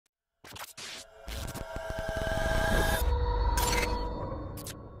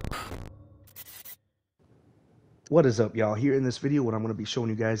What is up, y'all? Here in this video, what I'm going to be showing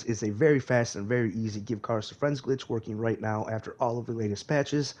you guys is a very fast and very easy give cards to friends glitch working right now after all of the latest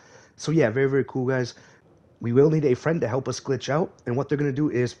patches. So yeah, very cool, guys. We will need a friend to help us glitch out, and what they're going to do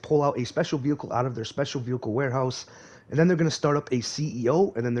is pull out a special vehicle out of their special vehicle warehouse, and then they're going to start up a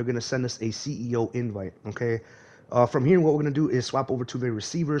CEO, and then they're going to send us a CEO invite, okay? From here, what we're going to do is swap over to the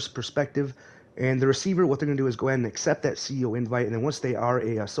receiver's perspective, and the receiver, what they're going to do is go ahead and accept that CEO invite, and then once they are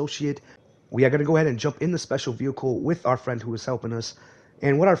a associate, we are going to go ahead and jump in the special vehicle with our friend who is helping us.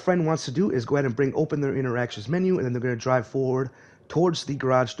 And what our friend wants to do is go ahead and bring open their interactions menu, and then they're going to drive forward towards the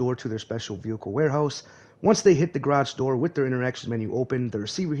garage door to their special vehicle warehouse. Once they hit the garage door with their interactions menu open, the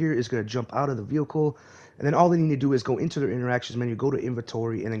receiver here is going to jump out of the vehicle, and then all they need to do is go into their interactions menu, go to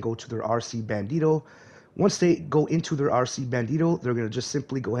inventory, and then go to their RC Bandito. Once they go into their RC Bandito, they're going to just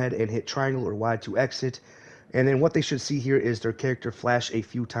simply go ahead and hit triangle or Y to exit. And then what they should see here is their character flash a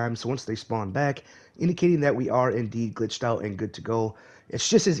few times. So once they spawn back, indicating that we are indeed glitched out and good to go. It's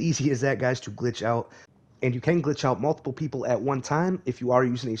just as easy as that, guys, to glitch out. And you can glitch out multiple people at one time if you are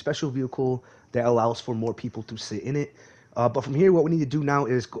using a special vehicle that allows for more people to sit in it. But from here, what we need to do now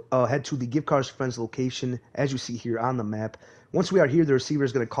is head to the Give Cards Friends location, as you see here on the map. Once we are here, the receiver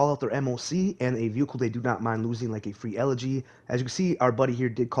is going to call out their MOC and a vehicle they do not mind losing, like a free elegy. As you can see, our buddy here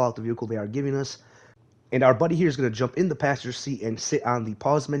did call out the vehicle they are giving us. And our buddy here is going to jump in the passenger seat and sit on the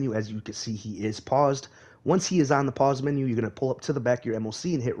pause menu. As you can see, he is paused. Once he is on the pause menu, you're going to pull up to the back of your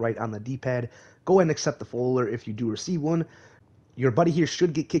MOC and hit right on the D-pad. Go ahead and accept the full alert if you do receive one. Your buddy here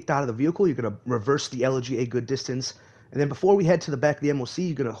should get kicked out of the vehicle. You're going to reverse the elegy a good distance. And then before we head to the back of the MOC,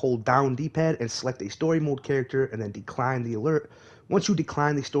 you're going to hold down D-pad and select a story mode character and then decline the alert. Once you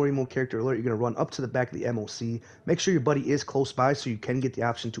decline the story mode character alert, you're going to run up to the back of the MOC. Make sure your buddy is close by so you can get the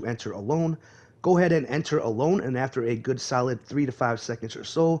option to enter alone. Go ahead and enter alone, and after a good solid 3 to 5 seconds or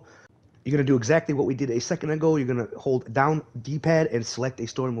so, you're going to do exactly what we did a second ago. You're going to hold down D-pad and select a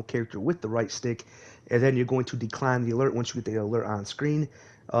story mode character with the right stick, and then you're going to decline the alert once you get the alert on screen.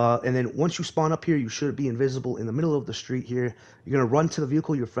 And then once you spawn up here, you should be invisible in the middle of the street here. You're going to run to the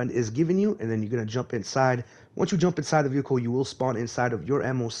vehicle your friend is giving you, and then you're going to jump inside. Once you jump inside the vehicle, you will spawn inside of your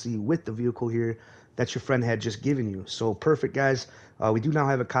MOC with the vehicle here that your friend had just given you. So perfect, guys. We do now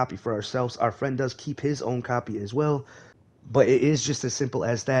have a copy for ourselves. Our friend does keep his own copy as well. But it is just as simple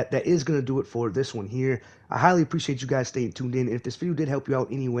as that. That is going to do it for this one here. I highly appreciate you guys staying tuned in. If this video did help you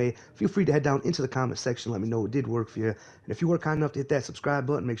out anyway, feel free to head down into the comment section. Let me know it did work for you. And if you were kind enough to hit that subscribe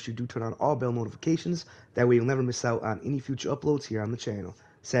button, make sure you do turn on all bell notifications. That way you'll never miss out on any future uploads here on the channel.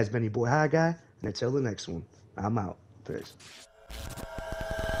 This has been your boy Hi Guy, and until the next one, I'm out. Peace.